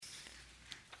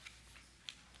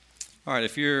All right,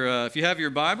 if you have your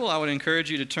Bible, I would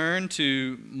encourage you to turn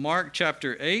to Mark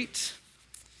chapter 8.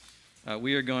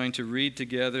 We are going to read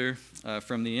together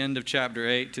from the end of chapter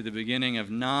 8 to the beginning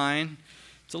of 9.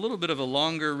 It's a little bit of a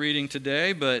longer reading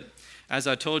today, but as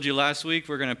I told you last week,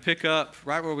 we're going to pick up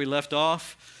right where we left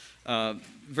off.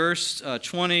 Verse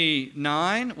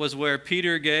 29 was where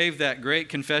Peter gave that great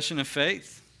confession of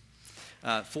faith.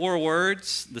 4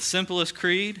 words, the simplest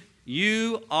creed: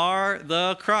 you are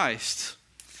the Christ.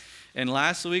 And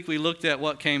last week we looked at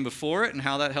what came before it and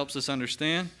how that helps us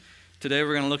understand. Today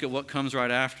we're going to look at what comes right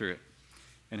after it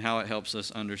and how it helps us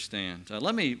understand.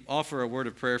 Let me offer a word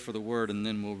of prayer for the word, and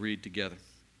then we'll read together.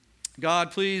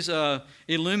 God, please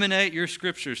illuminate your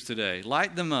scriptures today.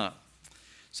 Light them up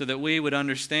so that we would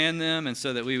understand them and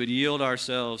so that we would yield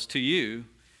ourselves to you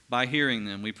by hearing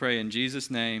them. We pray in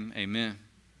Jesus' name, amen.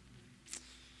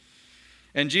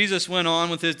 And Jesus went on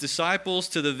with his disciples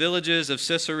to the villages of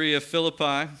Caesarea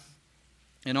Philippi.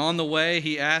 And on the way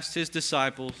he asked his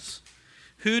disciples,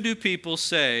 "Who do people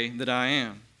say that I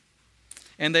am?"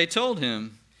 And they told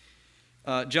him,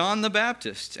 John the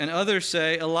Baptist, and others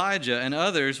say Elijah, and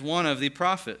others one of the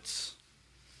prophets.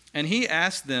 And he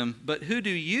asked them, "But who do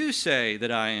you say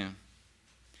that I am?"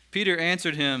 Peter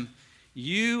answered him,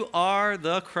 "You are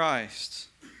the Christ."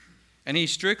 And he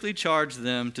strictly charged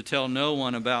them to tell no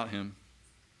one about him.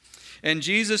 And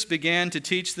Jesus began to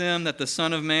teach them that the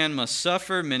Son of Man must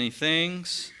suffer many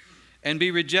things and be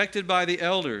rejected by the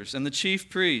elders and the chief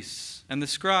priests and the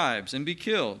scribes and be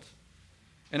killed,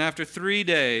 and after 3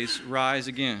 days rise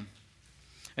again.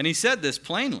 And he said this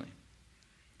plainly.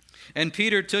 And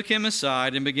Peter took him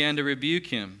aside and began to rebuke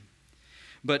him.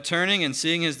 But turning and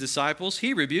seeing his disciples,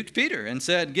 he rebuked Peter and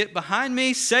said, "Get behind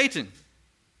me, Satan,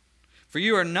 for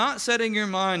you are not setting your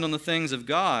mind on the things of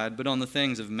God, but on the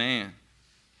things of man."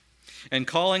 And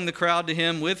calling the crowd to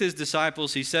him with his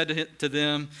disciples, he said to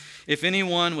them, "If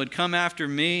anyone would come after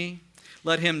me,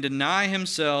 let him deny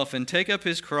himself and take up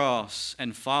his cross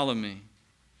and follow me.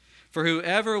 For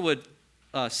whoever would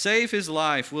save his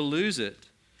life will lose it,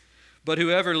 but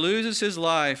whoever loses his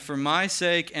life for my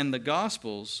sake and the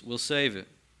gospel's will save it.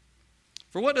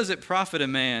 For what does it profit a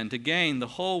man to gain the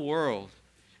whole world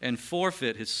and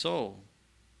forfeit his soul?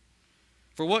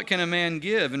 For what can a man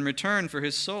give in return for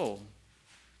his soul?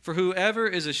 For whoever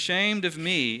is ashamed of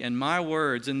me and my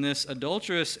words in this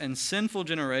adulterous and sinful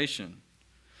generation,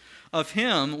 of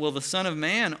him will the Son of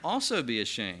Man also be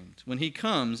ashamed when he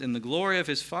comes in the glory of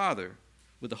his Father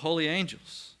with the holy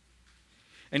angels."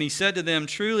 And he said to them,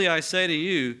 "Truly I say to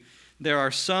you, there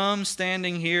are some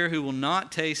standing here who will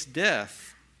not taste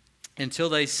death until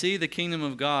they see the kingdom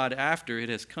of God after it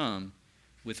has come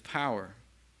with power."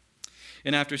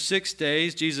 And after 6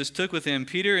 days, Jesus took with him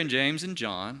Peter and James and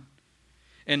John,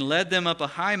 and led them up a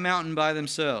high mountain by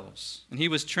themselves. And he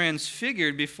was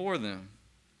transfigured before them.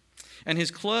 And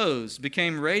his clothes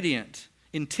became radiant,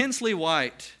 intensely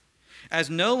white,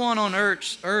 as no one on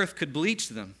earth could bleach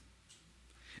them.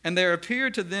 And there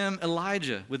appeared to them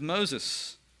Elijah with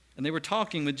Moses, and they were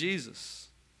talking with Jesus.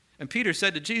 And Peter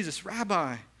said to Jesus,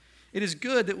 "Rabbi, it is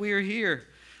good that we are here.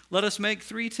 Let us make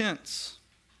 3 tents,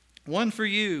 one for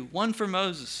you, one for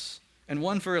Moses, and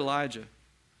one for Elijah."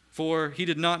 For he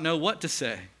did not know what to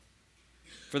say,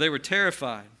 for they were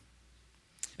terrified.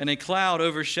 And a cloud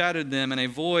overshadowed them, and a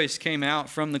voice came out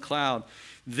from the cloud,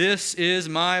 "This is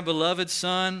my beloved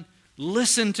Son,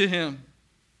 listen to him."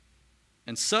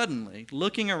 And suddenly,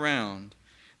 looking around,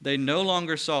 they no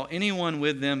longer saw anyone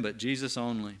with them but Jesus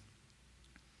only.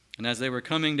 And as they were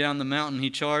coming down the mountain, he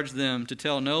charged them to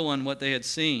tell no one what they had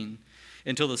seen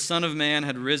until the Son of Man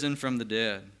had risen from the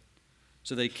dead.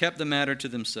 So they kept the matter to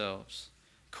themselves,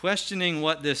 questioning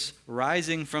what this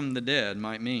rising from the dead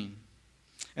might mean.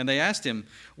 And they asked him,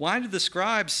 "Why did the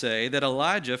scribes say that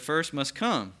Elijah first must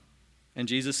come?" And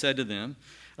Jesus said to them,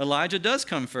 "Elijah does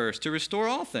come first to restore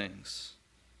all things.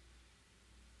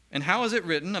 And how is it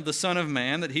written of the Son of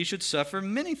Man that he should suffer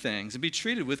many things and be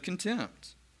treated with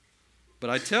contempt? But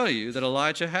I tell you that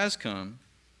Elijah has come,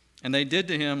 and they did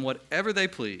to him whatever they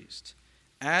pleased,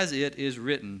 as it is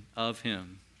written of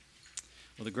him.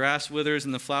 Well, the grass withers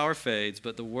and the flower fades,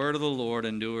 but the word of the Lord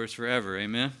endures forever."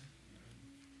 Amen.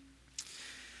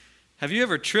 Have you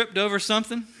ever tripped over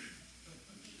something?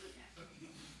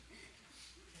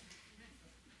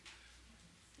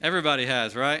 Everybody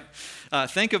has, right?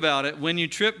 Think about it. When you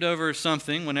tripped over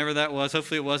something, whenever that was,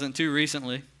 hopefully it wasn't too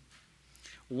recently,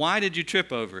 why did you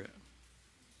trip over it?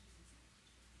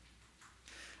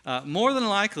 More than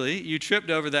likely, you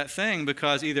tripped over that thing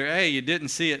because either A, you didn't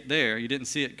see it there, you didn't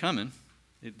see it coming.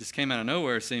 It just came out of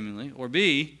nowhere seemingly. Or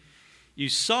B, you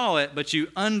saw it, but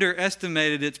you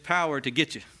underestimated its power to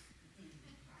get you.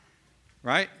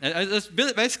 right? That's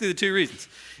basically the two reasons.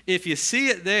 If you see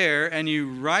it there and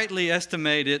you rightly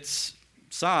estimate its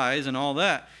size and all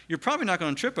that, you're probably not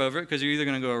going to trip over it because you're either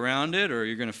going to go around it or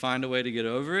you're going to find a way to get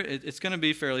over it. It's going to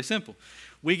be fairly simple.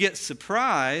 We get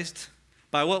surprised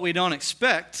by what we don't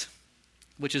expect,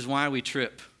 which is why we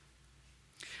trip.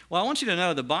 Well, I want you to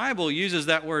know the Bible uses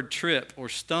that word trip or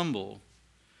stumble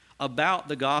about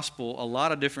the gospel a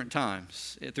lot of different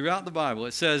times. Throughout the Bible,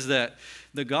 it says that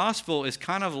the gospel is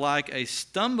kind of like a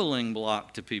stumbling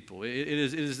block to people. It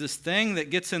is this thing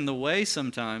that gets in the way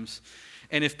sometimes.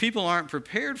 And if people aren't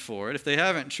prepared for it, if they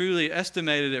haven't truly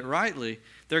estimated it rightly,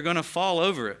 they're going to fall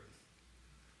over it.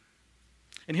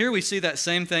 And here we see that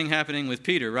same thing happening with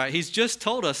Peter, right? He's just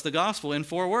told us the gospel in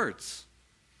 4 words.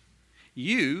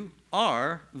 You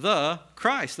are the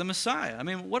Christ, the Messiah. I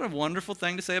mean, what a wonderful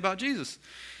thing to say about Jesus.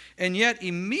 And yet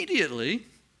immediately,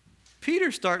 Peter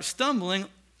starts stumbling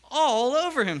all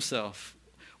over himself.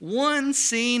 One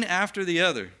scene after the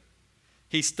other,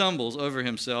 he stumbles over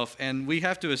himself, and we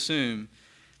have to assume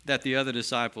that the other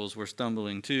disciples were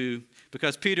stumbling too,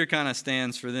 because Peter kind of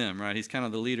stands for them, right? He's kind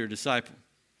of the leader disciple.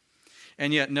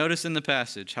 And yet, notice in the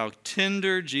passage how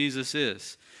tender Jesus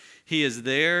is. He is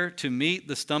there to meet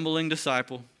the stumbling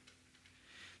disciple,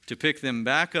 to pick them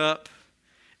back up,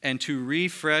 and to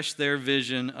refresh their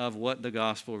vision of what the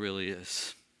gospel really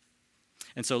is.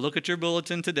 And so look at your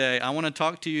bulletin today. I want to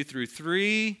talk to you through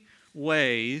 3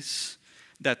 ways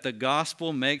that the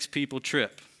gospel makes people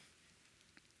trip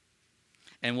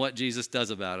and what Jesus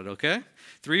does about it, okay?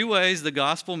 3 ways the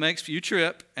gospel makes you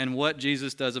trip and what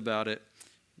Jesus does about it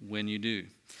when you do.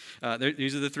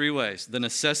 These are the 3 ways. The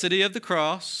necessity of the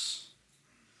cross,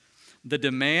 the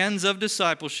demands of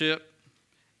discipleship,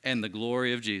 and the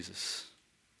glory of Jesus.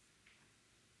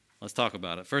 Let's talk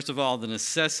about it. First of all, the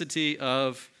necessity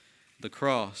of the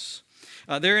cross.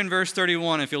 There in verse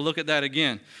 31, if you'll look at that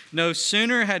again. No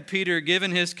sooner had Peter given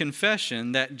his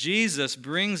confession that Jesus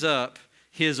brings up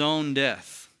his own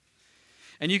death.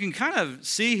 And you can kind of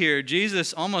see here,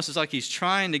 Jesus almost is like he's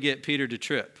trying to get Peter to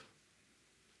trip.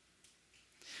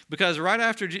 Because right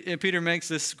after Peter makes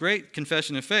this great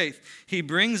confession of faith, he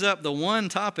brings up the one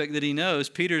topic that he knows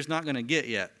Peter's not going to get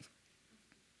yet.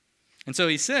 And so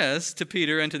he says to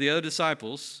Peter and to the other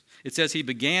disciples, it says he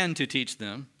began to teach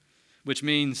them, which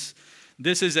means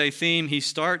this is a theme he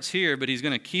starts here, but he's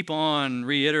going to keep on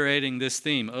reiterating this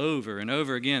theme over and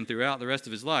over again throughout the rest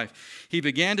of his life. He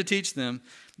began to teach them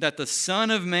that the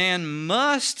Son of Man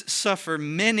must suffer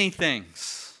many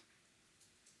things.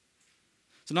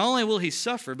 So not only will he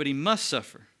suffer, but he must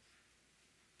suffer.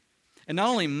 And not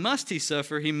only must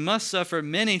he must suffer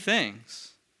many things.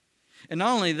 And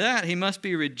not only that, he must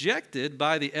be rejected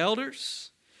by the elders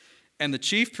and the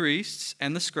chief priests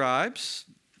and the scribes,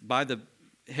 by the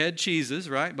head cheeses,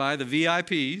 right? By the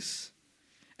VIPs.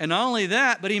 And not only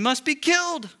that, but he must be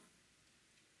killed.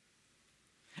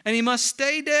 And he must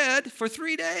stay dead for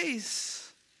 3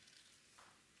 days.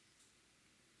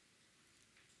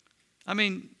 I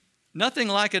mean, nothing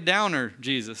like a downer,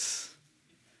 Jesus.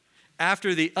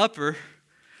 After the upper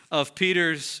of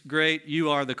Peter's great "You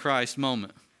are the Christ"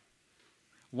 moment.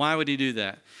 Why would he do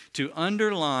that? To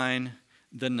underline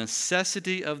the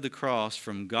necessity of the cross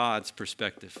from God's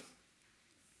perspective.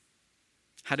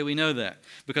 How do we know that?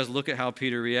 Because look at how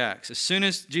Peter reacts. As soon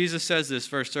as Jesus says this,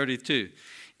 verse 32,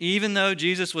 even though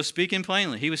Jesus was speaking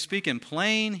plainly, he was speaking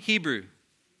plain Hebrew,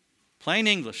 plain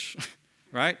English,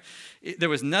 right? There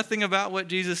was nothing about what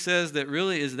Jesus says that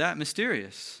really is that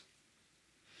mysterious.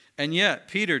 And yet,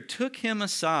 Peter took him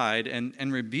aside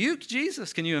and rebuked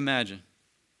Jesus. Can you imagine?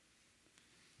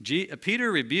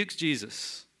 Peter rebukes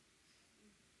Jesus.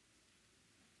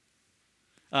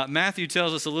 Matthew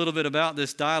tells us a little bit about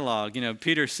this dialogue. You know,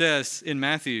 Peter says in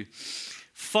Matthew,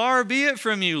 "Far be it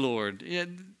from you, Lord.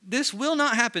 This will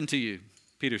not happen to you,"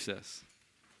 Peter says.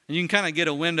 And you can kind of get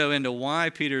a window into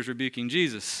why Peter's rebuking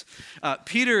Jesus.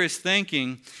 Peter is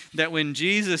thinking that when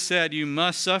Jesus said, "You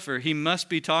must suffer," he must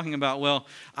be talking about, well,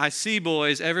 I see,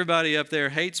 boys, everybody up there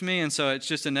hates me, and so it's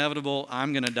just inevitable,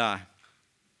 I'm going to die.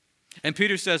 And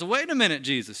Peter says, wait a minute,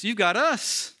 Jesus, you've got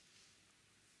us.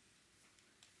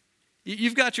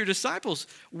 You've got your disciples.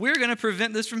 We're going to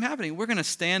prevent this from happening. We're going to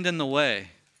stand in the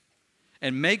way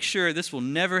and make sure this will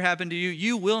never happen to you.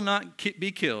 You will not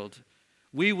be killed.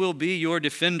 We will be your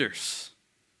defenders.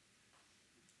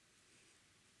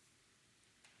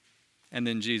 And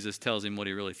then Jesus tells him what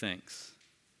he really thinks.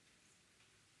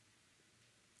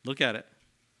 Look at it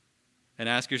and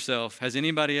ask yourself, has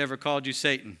anybody ever called you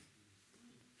Satan?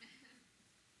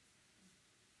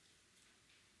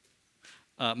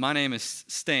 My name is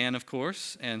Stan, of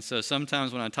course, and so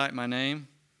sometimes when I type my name,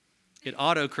 it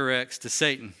autocorrects to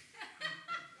Satan.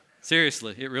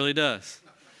 Seriously, it really does.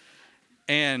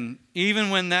 And even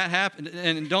when that happens,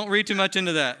 and don't read too much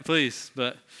into that, please,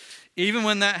 but even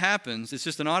when that happens, it's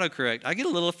just an autocorrect. I get a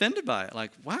little offended by it.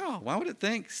 Like, wow, why would it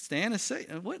think Stan is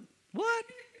Satan? What?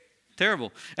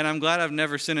 Terrible. And I'm glad I've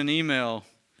never sent an email,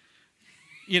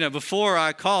 before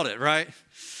I called it, right?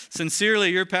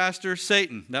 Sincerely, your pastor,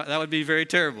 Satan. That would be very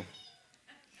terrible.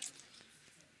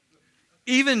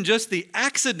 Even just the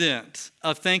accident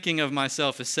of thinking of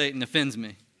myself as Satan offends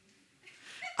me.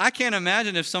 I can't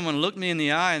imagine if someone looked me in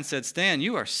the eye and said, Stan,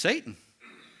 you are Satan.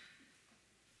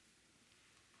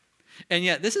 And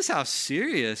yet, this is how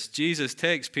serious Jesus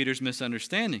takes Peter's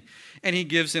misunderstanding. And he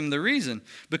gives him the reason.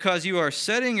 Because you are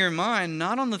setting your mind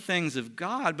not on the things of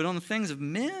God, but on the things of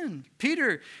men.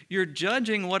 Peter, you're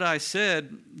judging what I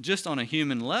said just on a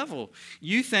human level.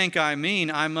 You think I mean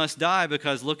I must die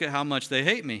because look at how much they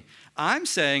hate me. I'm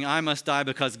saying I must die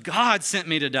because God sent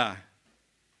me to die.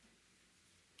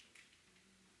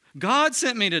 God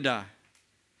sent me to die.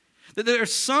 That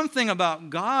there's something about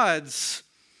God's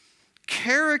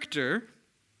character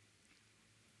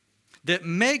that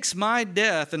makes my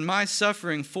death and my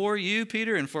suffering for you,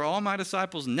 Peter, and for all my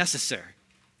disciples necessary.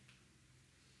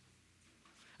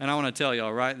 And I want to tell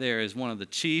y'all, right there is one of the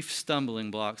chief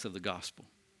stumbling blocks of the gospel.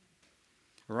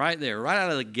 Right there, right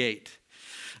out of the gate.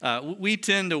 We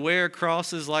tend to wear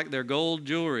crosses like they're gold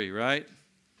jewelry, right?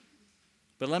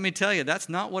 But let me tell you, that's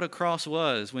not what a cross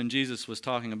was when Jesus was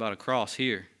talking about a cross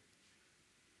here.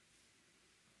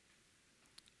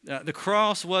 The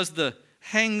cross was the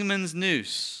hangman's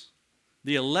noose,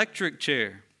 the electric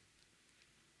chair,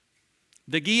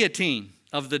 the guillotine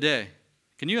of the day.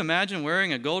 Can you imagine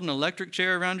wearing a golden electric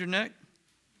chair around your neck?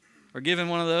 Or giving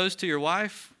one of those to your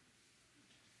wife?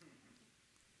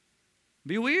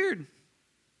 Be weird.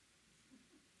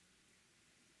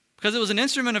 Because it was an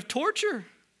instrument of torture.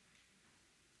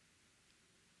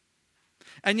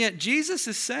 And yet Jesus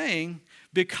is saying,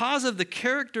 because of the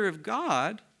character of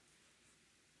God,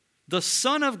 the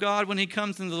Son of God, when he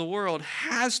comes into the world,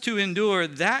 has to endure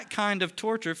that kind of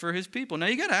torture for his people. Now,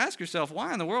 you got to ask yourself,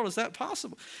 why in the world is that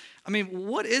possible? I mean,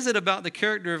 what is it about the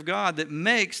character of God that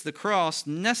makes the cross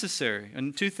necessary?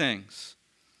 And two things.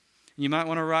 You might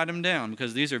want to write them down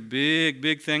because these are big,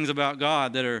 big things about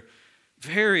God that are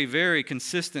very, very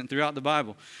consistent throughout the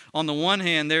Bible. On the one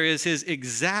hand, there is his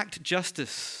exact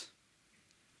justice.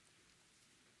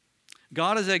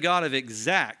 God is a God of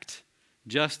exact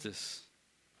justice,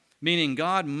 meaning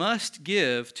God must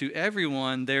give to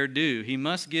everyone their due. He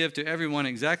must give to everyone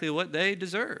exactly what they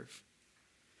deserve,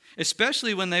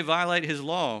 especially when they violate his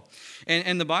law.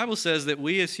 And the Bible says that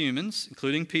we as humans,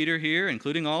 including Peter here,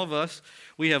 including all of us,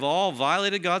 we have all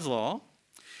violated God's law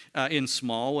in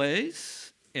small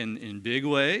ways, in big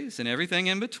ways, and everything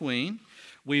in between.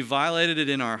 We violated it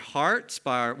in our hearts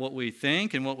by what we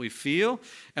think and what we feel,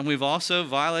 and we've also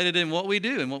violated it in what we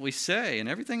do and what we say and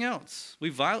everything else.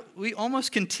 We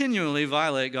almost continually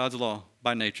violate God's law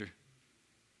by nature.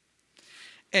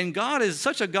 And God is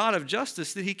such a God of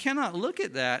justice that he cannot look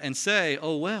at that and say,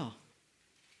 oh, well.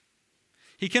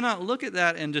 He cannot look at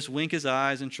that and just wink his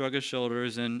eyes and shrug his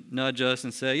shoulders and nudge us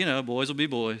and say, boys will be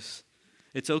boys.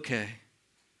 It's okay.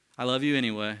 I love you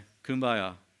anyway.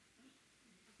 Kumbaya.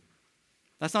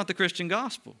 That's not the Christian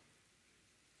gospel.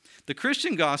 The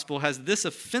Christian gospel has this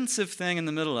offensive thing in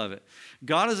the middle of it.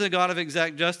 God is a God of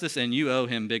exact justice, and you owe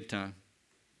him big time.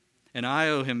 And I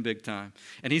owe him big time.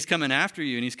 And he's coming after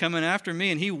you, and he's coming after me,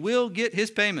 and he will get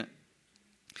his payment.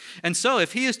 And so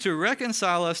if he is to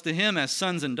reconcile us to him as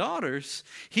sons and daughters,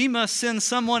 he must send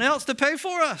someone else to pay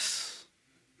for us.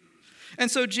 And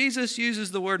so Jesus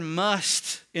uses the word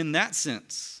must in that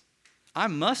sense. I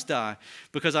must die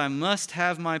because I must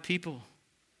have my people.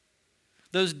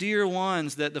 Those dear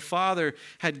ones that the Father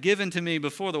had given to me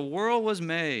before the world was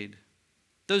made.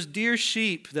 Those dear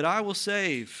sheep that I will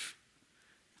save.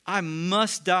 I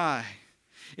must die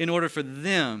in order for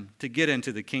them to get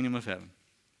into the kingdom of heaven.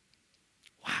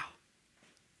 Wow.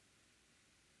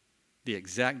 The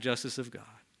exact justice of God.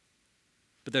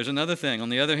 But there's another thing. On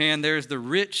the other hand, there's the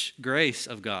rich grace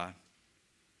of God.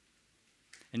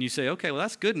 And you say, okay, well,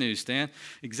 that's good news, Stan.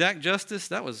 Exact justice,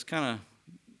 that's kind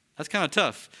of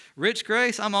tough. Rich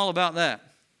grace, I'm all about that.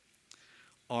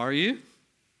 Are you?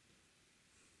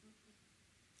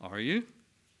 Are you?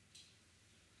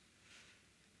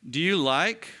 Do you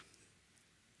like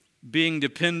being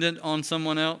dependent on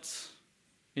someone else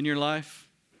in your life?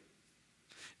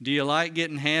 Do you like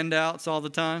getting handouts all the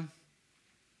time?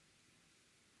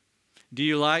 Do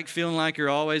you like feeling like you're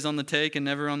always on the take and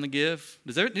never on the give?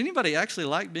 Does anybody actually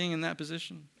like being in that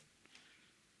position?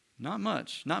 Not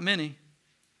much. Not many.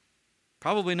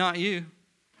 Probably not you.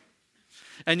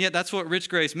 And yet that's what rich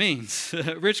grace means.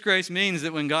 Rich grace means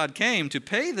that when God came to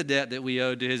pay the debt that we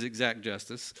owed to his exact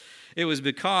justice, it was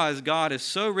because God is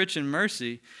so rich in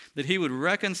mercy that he would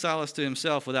reconcile us to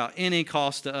himself without any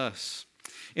cost to us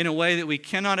in a way that we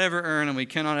cannot ever earn and we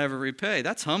cannot ever repay.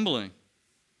 That's humbling.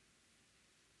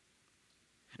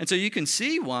 And so you can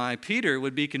see why Peter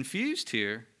would be confused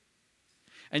here.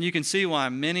 And you can see why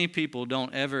many people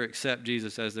don't ever accept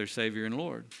Jesus as their Savior and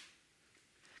Lord.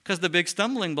 Because the big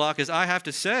stumbling block is I have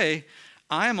to say,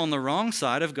 I am on the wrong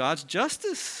side of God's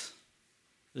justice.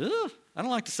 Ugh, I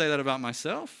don't like to say that about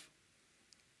myself.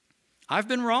 I've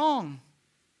been wrong,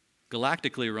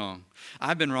 galactically wrong.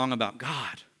 I've been wrong about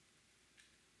God,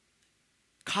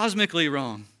 cosmically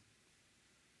wrong.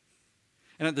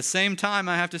 And at the same time,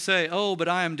 I have to say, oh, but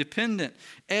I am dependent.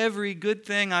 Every good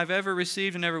thing I've ever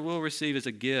received and ever will receive is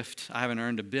a gift. I haven't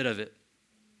earned a bit of it.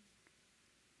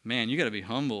 Man, you got to be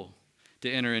humble to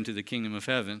enter into the kingdom of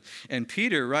heaven. And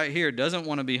Peter right here doesn't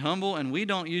want to be humble, and we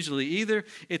don't usually either.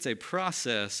 It's a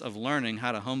process of learning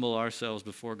how to humble ourselves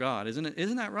before God, isn't it?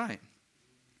 Isn't that right?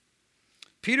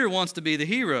 Peter wants to be the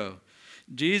hero.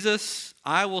 Jesus,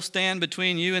 I will stand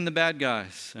between you and the bad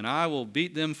guys, and I will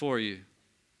beat them for you.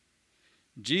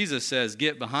 Jesus says,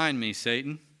 get behind me,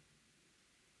 Satan.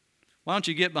 Why don't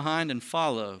you get behind and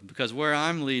follow? Because where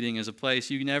I'm leading is a place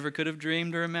you never could have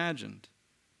dreamed or imagined.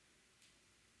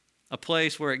 A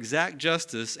place where exact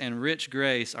justice and rich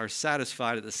grace are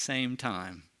satisfied at the same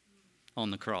time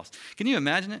on the cross. Can you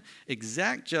imagine it?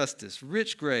 Exact justice,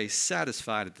 rich grace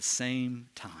satisfied at the same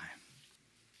time.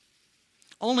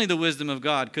 Only the wisdom of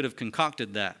God could have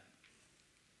concocted that.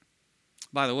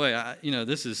 By the way,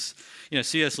 this is,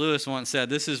 C.S. Lewis once said,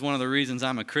 this is one of the reasons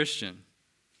I'm a Christian.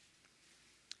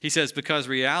 He says, because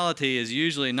reality is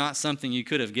usually not something you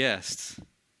could have guessed.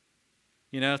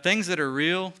 Things that are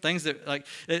real, things that, like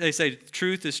they say,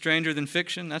 truth is stranger than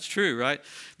fiction. That's true, right?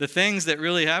 The things that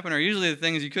really happen are usually the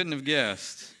things you couldn't have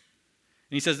guessed.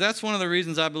 And he says, that's one of the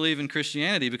reasons I believe in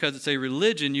Christianity, because it's a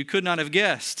religion you could not have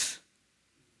guessed.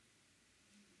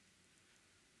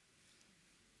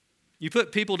 You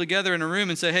put people together in a room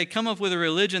and say, hey, come up with a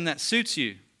religion that suits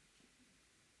you.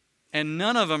 And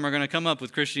none of them are going to come up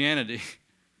with Christianity.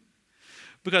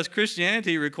 Because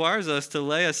Christianity requires us to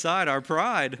lay aside our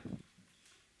pride.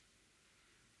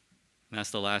 And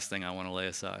that's the last thing I want to lay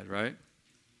aside, right?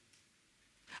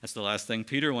 That's the last thing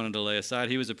Peter wanted to lay aside.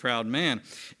 He was a proud man.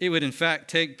 It would, in fact,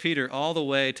 take Peter all the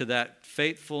way to that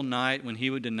fateful night when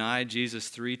he would deny Jesus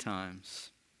 3 times.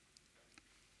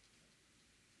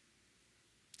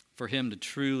 For him to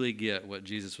truly get what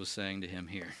Jesus was saying to him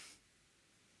here.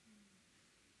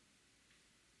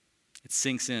 It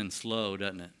sinks in slow,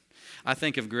 doesn't it? I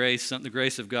think of grace, the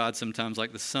grace of God sometimes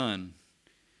like the sun.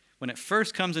 When it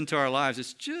first comes into our lives,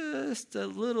 it's just a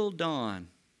little dawn.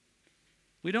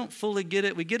 We don't fully get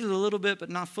it. We get it a little bit, but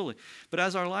not fully. But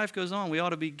as our life goes on, we ought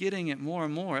to be getting it more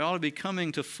and more. It ought to be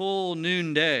coming to full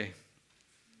noonday.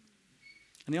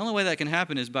 And the only way that can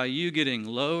happen is by you getting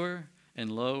lower and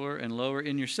lower and lower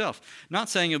in yourself. Not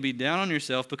saying you'll be down on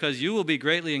yourself, because you will be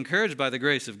greatly encouraged by the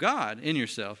grace of God in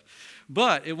yourself.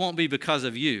 But it won't be because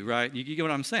of you, right? You get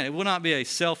what I'm saying? It will not be a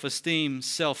self-esteem,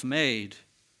 self-made.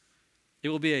 It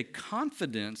will be a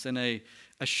confidence and a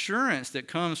assurance that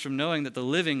comes from knowing that the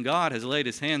living God has laid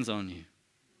his hands on you,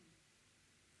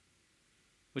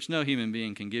 which no human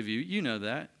being can give you. You know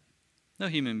that. No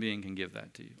human being can give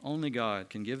that to you. Only God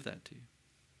can give that to you.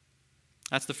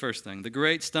 That's the first thing, the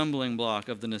great stumbling block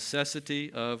of the necessity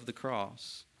of the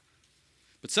cross.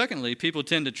 But secondly, people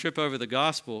tend to trip over the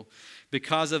gospel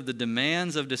because of the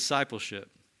demands of discipleship.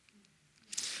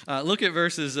 Look at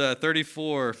verses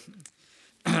 34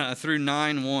 through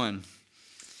 9:1.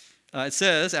 It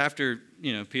says, after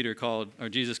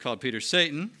Jesus called Peter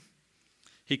Satan,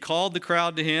 he called the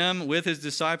crowd to him with his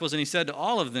disciples, and he said to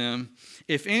all of them,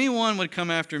 if anyone would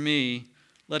come after me,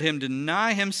 let him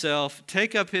deny himself,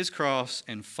 take up his cross,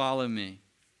 and follow me.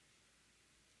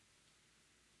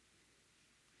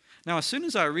 Now, as soon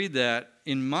as I read that,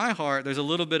 in my heart, there's a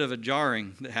little bit of a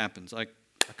jarring that happens, like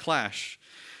a clash.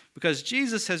 Because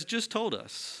Jesus has just told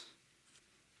us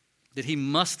that he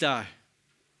must die.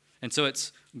 And so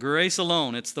it's grace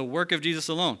alone. It's the work of Jesus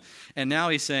alone. And now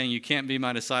he's saying you can't be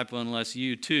my disciple unless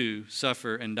you too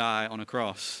suffer and die on a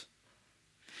cross.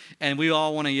 And we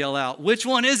all want to yell out, which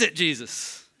one is it,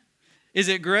 Jesus? Is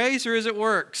it grace or is it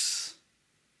works?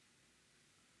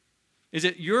 Is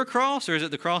it your cross or is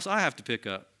it the cross I have to pick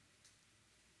up?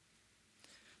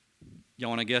 Y'all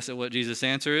want to guess at what Jesus'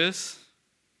 answer is?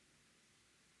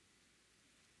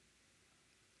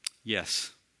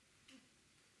 Yes.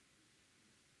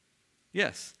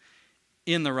 Yes.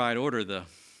 In the right order, though.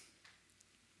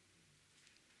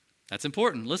 That's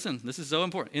important. Listen, this is so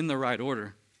important. In the right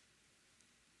order.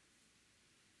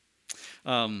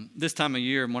 This time of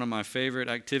year, one of my favorite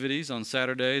activities on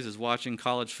Saturdays is watching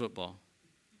college football.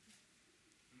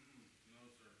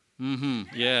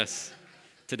 Yes.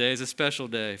 Today is a special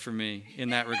day for me in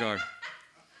that regard.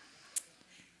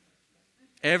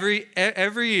 Every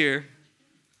year,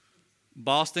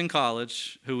 Boston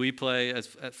College, who we play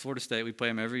at Florida State, we play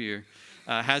them every year,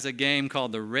 has a game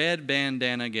called the Red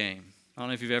Bandana Game. I don't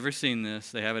know if you've ever seen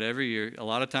this. They have it every year. A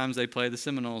lot of times they play the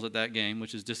Seminoles at that game,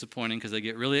 which is disappointing because they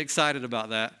get really excited about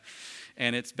that,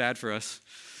 and it's bad for us.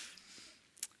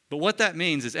 But what that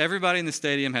means is everybody in the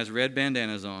stadium has red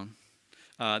bandanas on.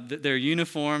 Their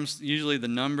uniforms, usually the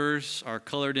numbers are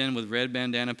colored in with red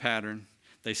bandana pattern.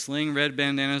 They sling red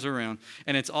bandanas around,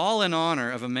 and it's all in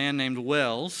honor of a man named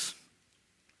Wells,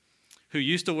 who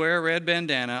used to wear a red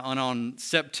bandana, and on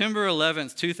September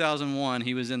 11th, 2001,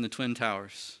 he was in the Twin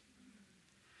Towers.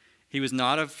 He was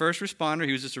not a first responder.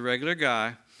 He was just a regular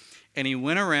guy, and he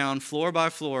went around floor by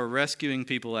floor rescuing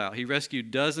people out. He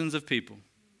rescued dozens of people,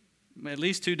 at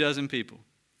least 24 people.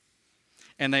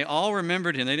 And they all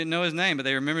remembered him. They didn't know his name, but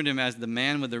they remembered him as the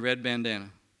man with the red bandana.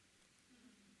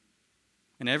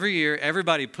 And every year,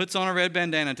 everybody puts on a red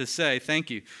bandana to say thank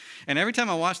you. And every time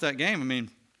I watch that game, I mean,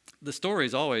 the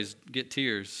stories always get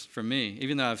tears from me,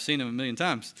 even though I've seen them a million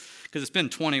times, because it's been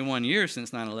 21 years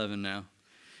since 9/11 now.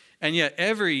 And yet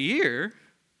every year,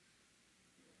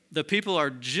 the people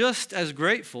are just as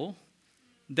grateful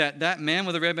that man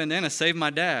with the red bandana saved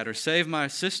my dad, or saved my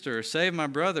sister, or saved my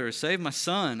brother, or saved my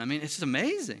son. I mean, it's just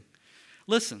amazing.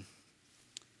 Listen,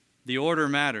 the order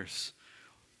matters.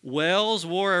 Wells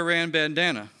wore a red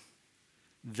bandana.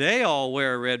 They all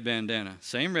wear a red bandana.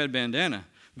 Same red bandana.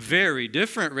 Very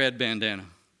different red bandana.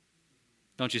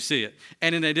 Don't you see it?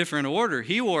 And in a different order.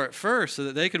 He wore it first so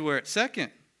that they could wear it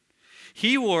second.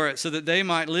 He wore it so that they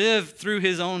might live through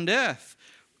his own death.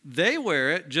 They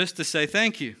wear it just to say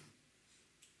thank you.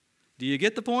 Do you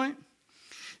get the point?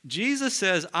 Jesus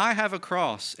says, I have a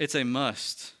cross. It's a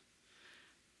must.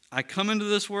 I come into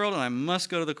this world and I must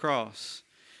go to the cross.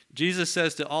 Jesus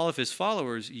says to all of his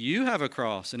followers, you have a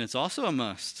cross, and it's also a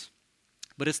must.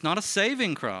 But it's not a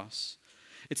saving cross.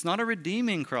 It's not a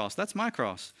redeeming cross. That's my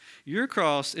cross. Your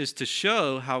cross is to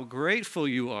show how grateful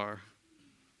you are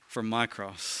for my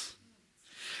cross.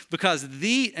 Because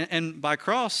and by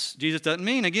cross, Jesus doesn't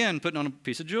mean, again, putting on a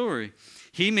piece of jewelry.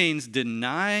 He means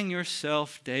denying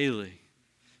yourself daily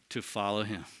to follow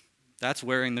him. That's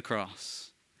wearing the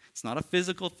cross. It's not a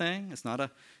physical thing. It's not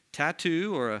a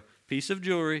tattoo or a piece of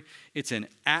jewelry. It's an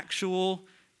actual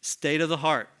state of the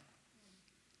heart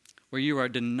where you are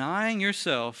denying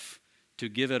yourself to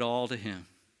give it all to him.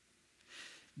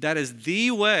 That is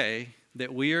the way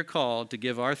that we are called to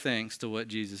give our thanks to what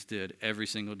Jesus did every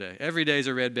single day. Every day is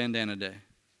a red bandana day.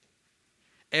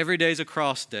 Every day is a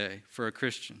cross day for a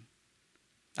Christian.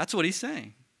 That's what he's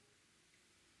saying.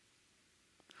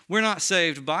 We're not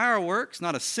saved by our works.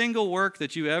 Not a single work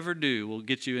that you ever do will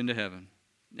get you into heaven.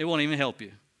 It won't even help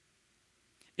you.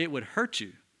 It would hurt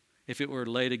you if it were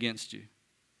laid against you.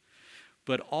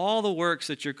 But all the works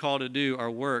that you're called to do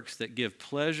are works that give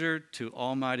pleasure to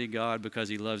Almighty God because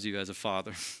he loves you as a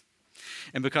father.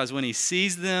 And because when he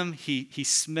sees them, he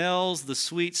smells the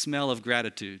sweet smell of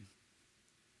gratitude.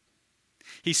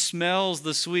 He smells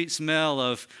the sweet smell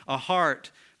of a heart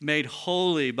made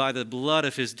holy by the blood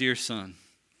of his dear son.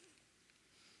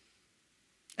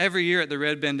 Every year at the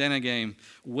Red Bandana game,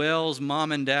 Wells'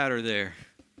 mom and dad are there.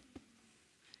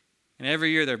 And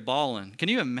every year they're bawling. Can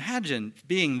you imagine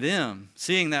being them,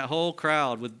 seeing that whole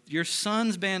crowd with your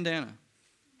son's bandana?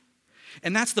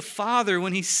 And that's the Father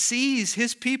when he sees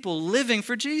his people living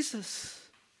for Jesus.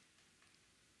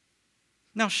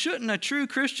 Now, shouldn't a true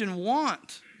Christian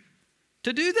want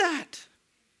to do that?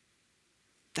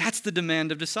 That's the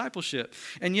demand of discipleship.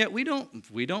 And yet we don't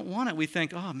want it. We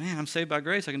think, oh man, I'm saved by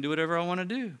grace. I can do whatever I want to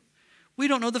do. We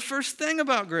don't know the first thing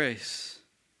about grace,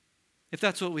 if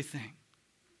that's what we think.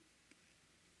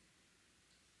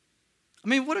 I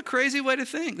mean, what a crazy way to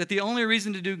think that the only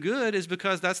reason to do good is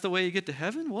because that's the way you get to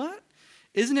heaven. What?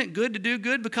 Isn't it good to do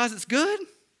good because it's good?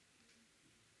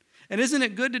 And isn't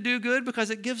it good to do good because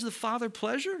it gives the Father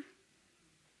pleasure?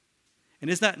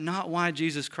 And is that not why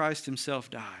Jesus Christ himself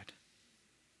died?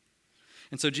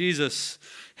 And so Jesus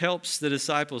helps the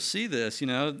disciples see this. You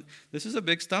know, this is a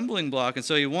big stumbling block. And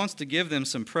so he wants to give them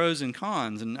some pros and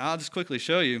cons. And I'll just quickly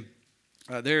show you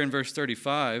there in verse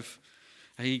 35.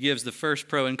 He gives the first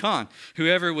pro and con.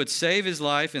 Whoever would save his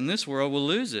life in this world will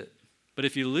lose it. But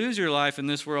if you lose your life in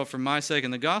this world for my sake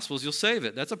and the gospel's, you'll save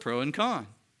it. That's a pro and con.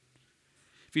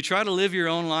 If you try to live your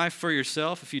own life for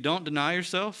yourself, if you don't deny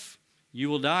yourself, you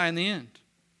will die in the end.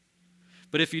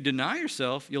 But if you deny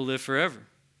yourself, you'll live forever.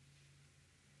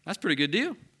 That's a pretty good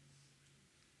deal.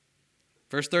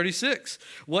 Verse 36,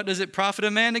 what does it profit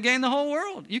a man to gain the whole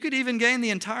world? You could even gain the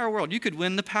entire world. You could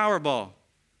win the Powerball.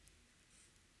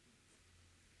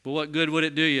 But what good would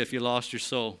it do you if you lost your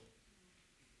soul?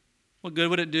 What good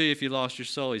would it do you if you lost your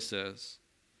soul, he says?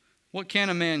 What can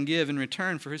a man give in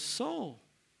return for his soul?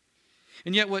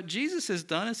 And yet what Jesus has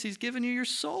done is he's given you your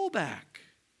soul back.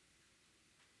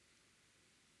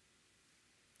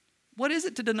 What is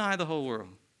it to deny the whole world?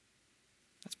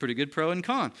 That's pretty good pro and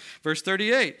con. Verse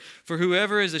 38, for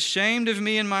whoever is ashamed of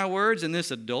me and my words in this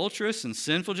adulterous and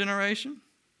sinful generation,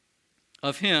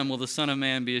 of him will the Son of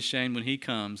Man be ashamed when he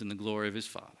comes in the glory of his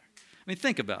Father. I mean,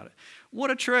 think about it. What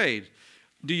a trade.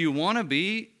 Do you want to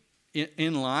be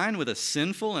in line with a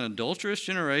sinful and adulterous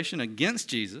generation against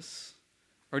Jesus,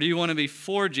 or do you want to be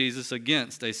for Jesus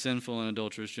against a sinful and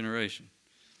adulterous generation?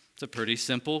 It's a pretty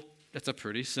simple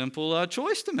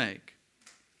choice to make.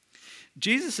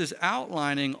 Jesus is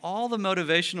outlining all the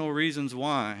motivational reasons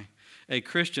why a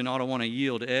Christian ought to want to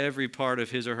yield every part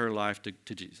of his or her life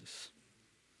to Jesus.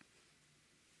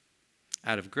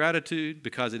 Out of gratitude,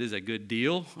 because it is a good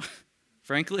deal,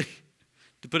 frankly,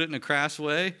 to put it in a crass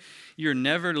way. You're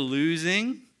never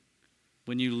losing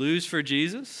when you lose for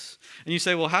Jesus. And you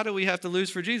say, well, how do we have to lose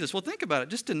for Jesus? Well, think about it.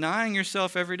 Just denying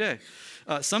yourself every day.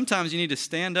 Sometimes you need to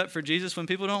stand up for Jesus when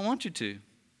people don't want you to.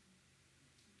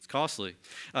 It's costly.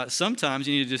 Sometimes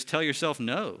you need to just tell yourself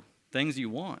no, things you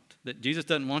want that Jesus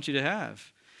doesn't want you to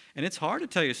have. And it's hard to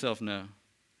tell yourself no.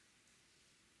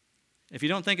 If you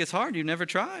don't think it's hard, you've never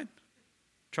tried.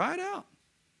 Try it out.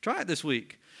 Try it this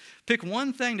week. Pick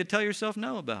one thing to tell yourself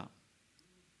no about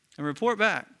and report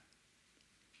back.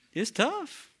 It's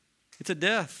tough. It's a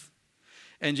death.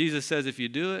 And Jesus says, if you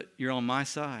do it, you're on my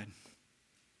side.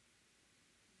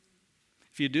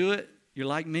 If you do it, you're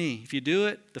like me. If you do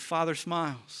it, the Father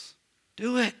smiles.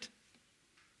 Do it.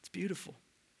 It's beautiful.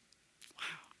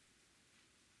 Wow.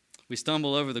 We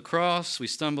stumble over the cross. We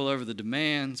stumble over the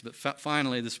demands. But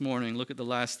finally this morning, look at the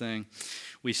last thing.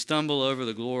 We stumble over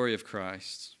the glory of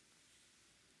Christ.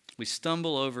 We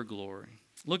stumble over glory.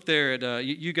 Look there at,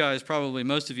 you guys probably,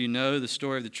 most of you know the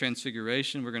story of the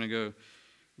Transfiguration. We're going to go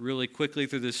really quickly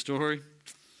through this story.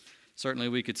 Certainly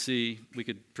we could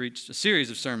preach a series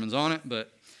of sermons on it, but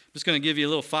I'm just going to give you a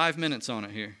little 5 minutes on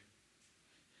it here.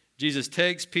 Jesus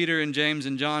takes Peter and James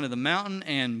and John to the mountain,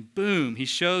 and boom, he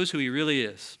shows who he really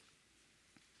is.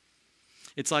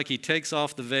 It's like he takes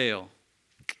off the veil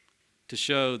to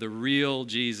show the real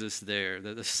Jesus there,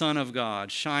 the Son of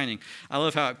God shining. I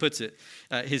love how it puts it.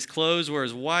 His clothes were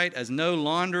as white as no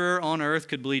launderer on earth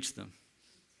could bleach them.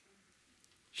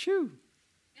 Shoo.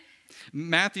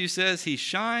 Matthew says he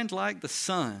shined like the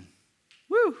sun.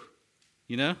 Woo!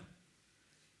 You know?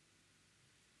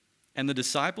 And the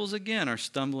disciples, again, are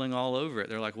stumbling all over it.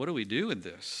 They're like, what do we do with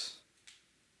this?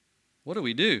 What do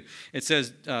we do? It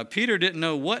says Peter didn't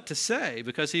know what to say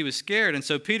because he was scared. And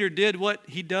so Peter did what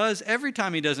he does every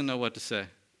time he doesn't know what to say.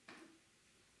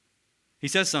 He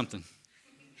says something.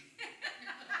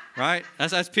 Right?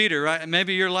 That's Peter, right?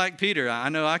 Maybe you're like Peter. I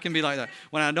know I can be like that.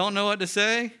 When I don't know what to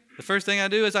say, the first thing I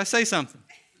do is I say something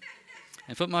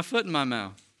and put my foot in my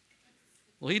mouth.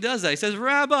 Well, he does that. He says,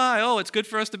 Rabbi, oh, it's good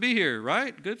for us to be here,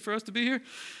 right? Good for us to be here.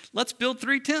 Let's build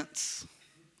 3 tents.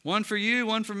 One for you,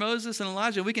 one for Moses and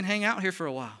Elijah. We can hang out here for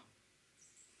a while.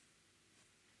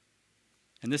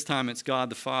 And this time it's God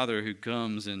the Father who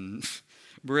comes and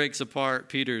breaks apart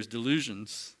Peter's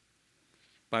delusions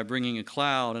by bringing a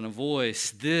cloud and a voice.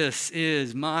 This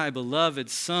is my beloved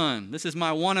Son. This is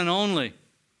my one and only.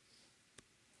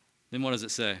 Then what does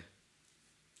it say?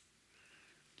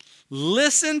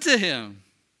 Listen to him.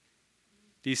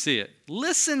 Do you see it?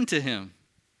 Listen to him.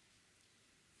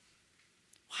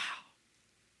 Wow.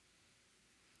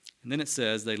 And then it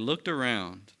says, they looked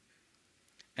around,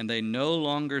 and they no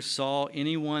longer saw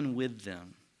anyone with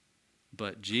them,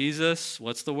 but Jesus,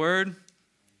 what's the word?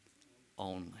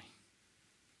 Only.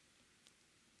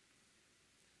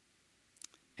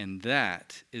 And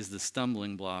that is the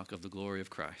stumbling block of the glory of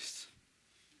Christ.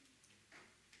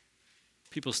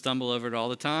 People stumble over it all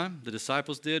the time. The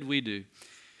disciples did. We do.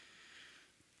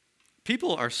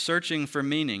 People are searching for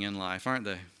meaning in life, aren't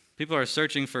they? People are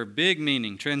searching for big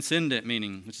meaning, transcendent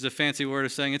meaning, which is a fancy word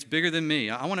of saying it's bigger than me.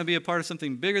 I want to be a part of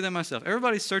something bigger than myself.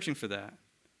 Everybody's searching for that.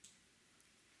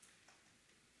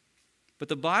 But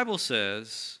the Bible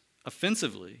says,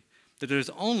 offensively, that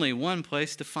there's only one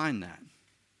place to find that.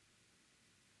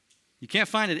 You can't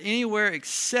find it anywhere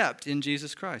except in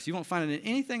Jesus Christ. You won't find it in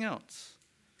anything else.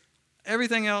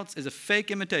 Everything else is a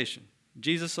fake imitation.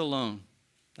 Jesus alone.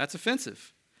 That's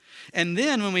offensive. And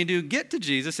then when we do get to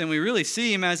Jesus and we really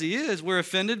see him as he is, we're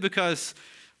offended because,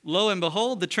 lo and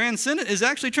behold, the transcendent is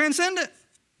actually transcendent.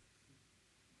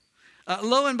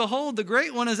 Lo and behold, the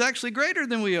great one is actually greater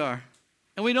than we are.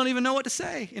 And we don't even know what to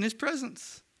say in his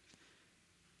presence.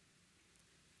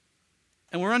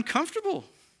 And we're uncomfortable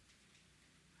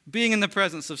being in the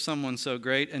presence of someone so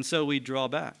great, and so we draw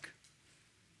back.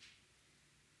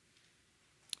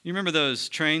 You remember those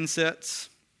train sets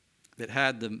that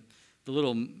had the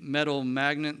little metal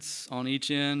magnets on each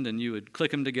end, and you would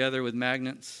click them together with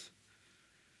magnets?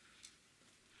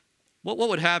 What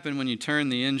would happen when you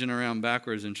turned the engine around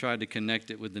backwards and tried to connect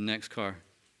it with the next car?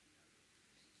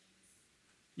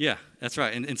 Yeah, that's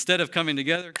right. And instead of coming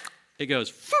together, it goes,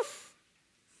 poof.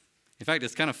 In fact,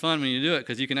 it's kind of fun when you do it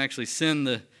because you can actually send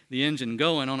the engine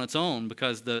going on its own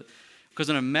because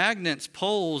when a magnet's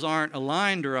poles aren't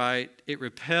aligned right, it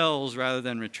repels rather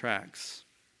than retracts.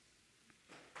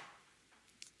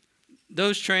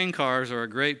 Those train cars are a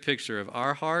great picture of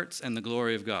our hearts and the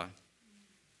glory of God.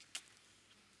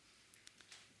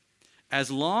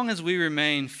 As long as we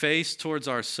remain faced towards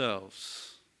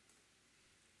ourselves,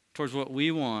 towards what we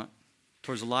want,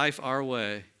 towards life our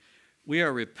way, we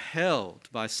are repelled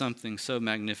by something so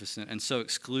magnificent and so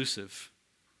exclusive.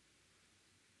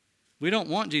 We don't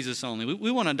want Jesus only. We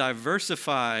want to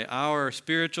diversify our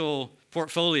spiritual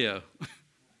portfolio,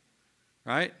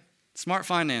 right? Smart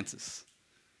finances.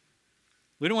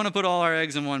 We don't want to put all our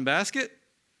eggs in one basket.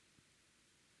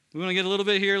 We want to get a little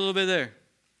bit here, a little bit there.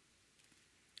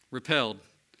 Repelled.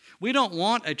 We don't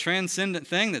want a transcendent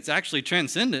thing that's actually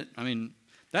transcendent. I mean,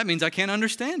 that means I can't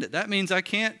understand it. That means I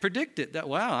can't predict it.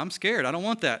 Wow, I'm scared. I don't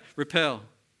want that. Repel.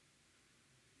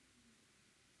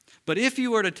 But if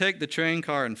you were to take the train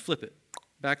car and flip it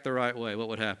back the right way, what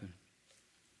would happen?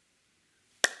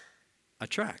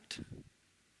 Attract.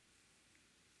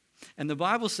 And the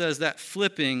Bible says that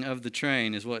flipping of the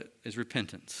train is what is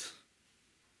repentance.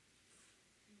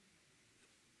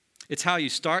 It's how you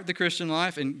start the Christian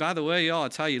life. And by the way, y'all,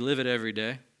 it's how you live it every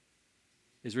day,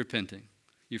 is repenting.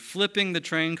 You're flipping the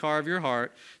train car of your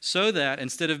heart so that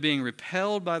instead of being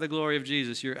repelled by the glory of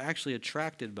Jesus, you're actually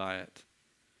attracted by it.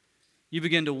 You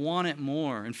begin to want it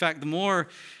more. In fact, the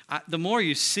more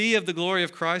you see of the glory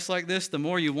of Christ like this, the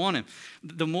more you want him.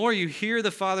 The more you hear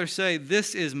the Father say,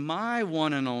 "This is my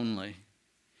one and only."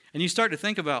 And you start to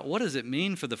think about, what does it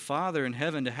mean for the Father in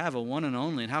heaven to have a one and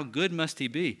only, and how good must he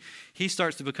be? He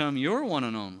starts to become your one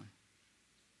and only.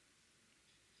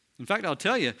 In fact, I'll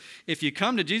tell you, if you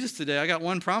come to Jesus today, I got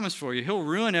one promise for you. He'll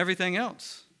ruin everything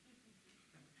else.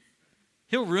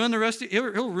 He'll ruin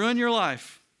he'll ruin your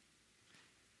life.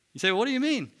 You say, well, what do you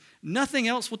mean? Nothing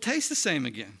else will taste the same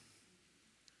again.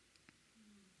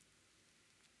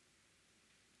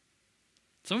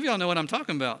 Some of y'all know what I'm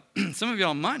talking about. Some of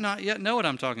y'all might not yet know what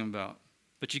I'm talking about,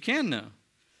 but you can know.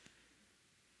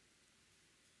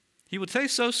 He will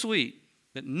taste so sweet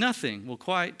that nothing will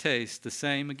quite taste the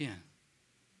same again.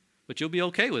 But you'll be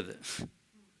okay with it.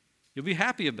 You'll be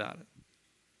happy about it.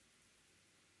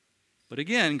 But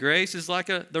again, grace is like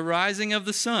the rising of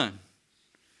the sun.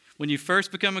 When you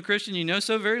first become a Christian, you know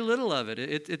so very little of it.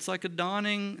 It's like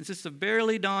it's just a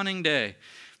barely dawning day.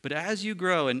 But as you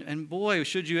grow, and boy,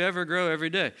 should you ever grow every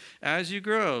day. As you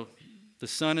grow, the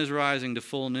sun is rising to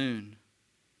full noon.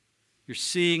 You're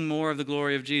seeing more of the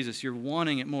glory of Jesus. You're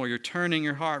wanting it more. You're turning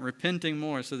your heart, repenting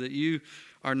more so that you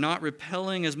are not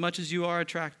repelling as much as you are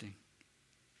attracting.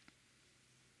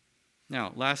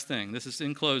 Now, last thing. This is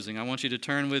in closing. I want you to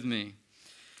turn with me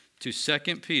to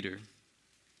 2 Peter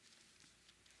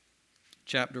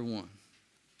chapter 1.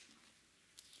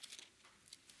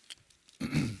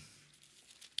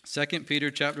 2 Peter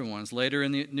chapter 1 is later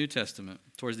in the New Testament,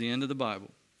 towards the end of the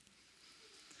Bible.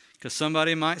 Because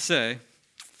somebody might say,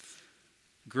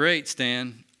 great,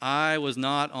 Stan, I was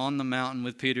not on the mountain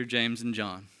with Peter, James, and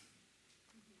John.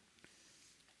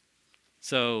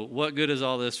 So what good is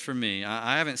all this for me?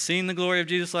 I haven't seen the glory of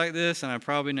Jesus like this, and I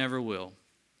probably never will.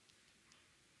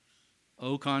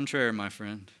 Au contraire, my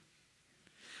friend.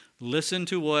 Listen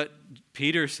to what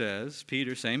Peter says,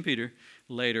 same Peter,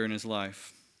 later in his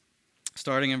life.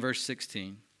 Starting in verse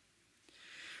 16.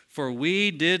 For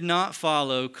we did not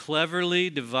follow cleverly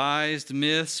devised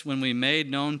myths when we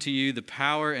made known to you the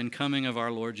power and coming of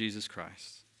our Lord Jesus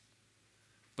Christ,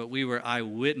 but we were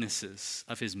eyewitnesses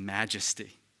of his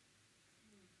majesty.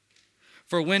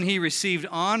 For when he received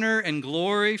honor and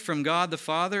glory from God the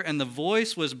Father, and the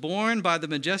voice was borne by the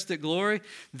majestic glory,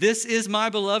 "This is my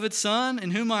beloved Son,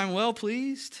 in whom I am well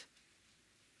pleased."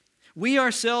 We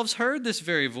ourselves heard this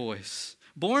very voice,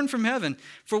 born from heaven,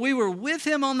 for we were with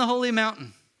him on the holy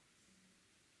mountain.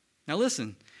 Now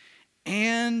listen,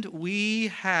 And we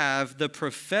have the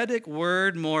prophetic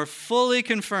word more fully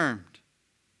confirmed,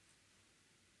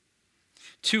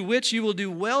 to which you will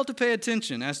do well to pay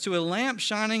attention, as to a lamp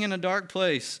shining in a dark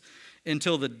place,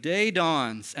 until the day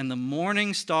dawns and the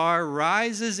morning star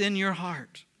rises in your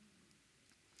heart.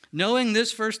 Knowing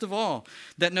this, first of all,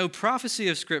 that no prophecy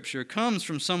of Scripture comes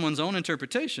from someone's own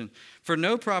interpretation, for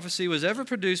no prophecy was ever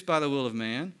produced by the will of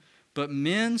man, but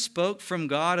men spoke from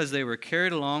God as they were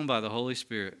carried along by the Holy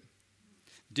Spirit.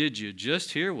 Did you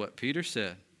just hear what Peter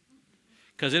said?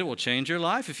 Because it will change your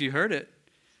life if you heard it.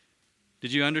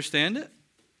 Did you understand it?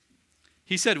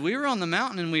 He said, we were on the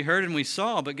mountain and we heard and we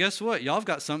saw, but guess what? Y'all have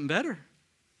got something better.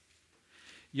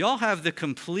 Y'all have the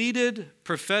completed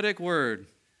prophetic word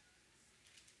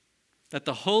that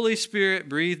the Holy Spirit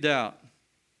breathed out.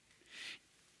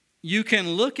 You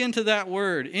can look into that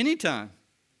word anytime,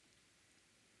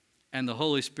 and the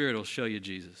Holy Spirit will show you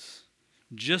Jesus,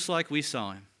 just like we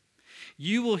saw him.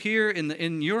 You will hear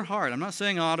in your heart, I'm not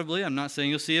saying audibly, I'm not saying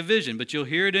you'll see a vision, but you'll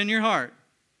hear it in your heart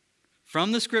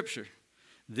from the Scripture.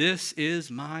 This is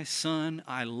my Son.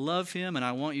 I love him, and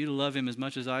I want you to love him as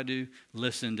much as I do.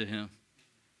 Listen to him.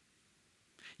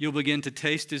 You'll begin to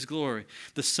taste his glory.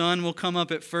 The sun will come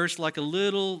up at first like a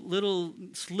little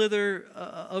slither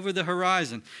over the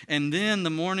horizon, and then the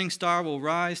morning star will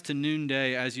rise to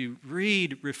noonday as you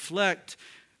read, reflect,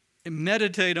 and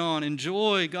meditate on,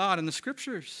 enjoy God in the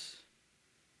Scriptures.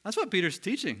 That's what Peter's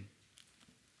teaching.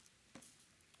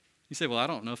 You say, well, I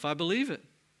don't know if I believe it.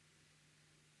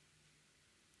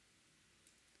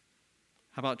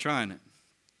 How about trying it?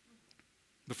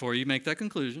 Before you make that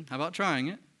conclusion, how about trying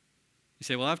it? You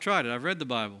say, well, I've tried it. I've read the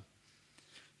Bible.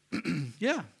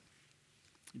 Yeah,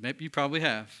 maybe you probably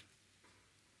have.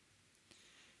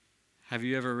 Have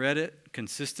you ever read it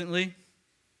consistently?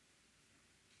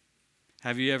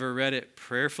 Have you ever read it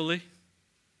prayerfully,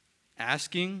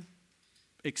 asking,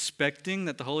 expecting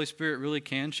that the Holy Spirit really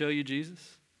can show you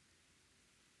Jesus?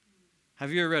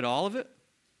 Have you ever read all of it?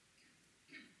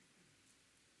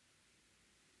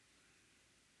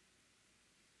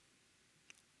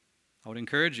 I would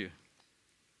encourage you.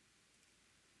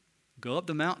 Go up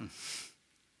the mountain.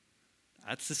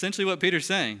 That's essentially what Peter's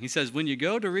saying. He says, when you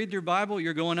go to read your Bible,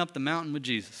 you're going up the mountain with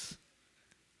Jesus.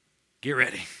 Get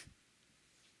ready.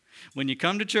 When you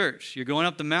come to church, you're going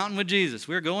up the mountain with Jesus.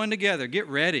 We're going together. Get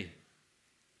ready.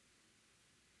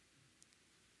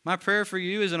 My prayer for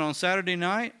you is that on Saturday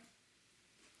night,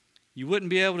 you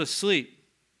wouldn't be able to sleep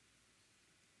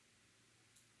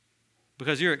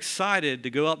because you're excited to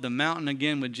go up the mountain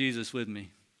again with Jesus with me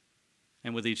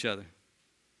and with each other.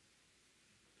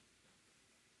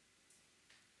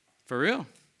 For real.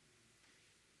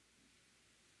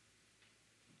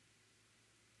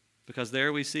 Because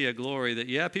there we see a glory that,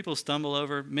 yeah, people stumble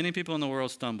over. Many people in the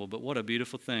world stumble, but what a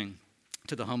beautiful thing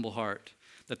to the humble heart.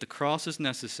 That the cross is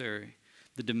necessary.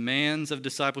 The demands of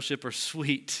discipleship are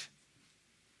sweet.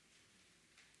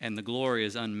 And the glory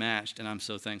is unmatched, and I'm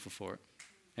so thankful for it.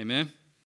 Amen?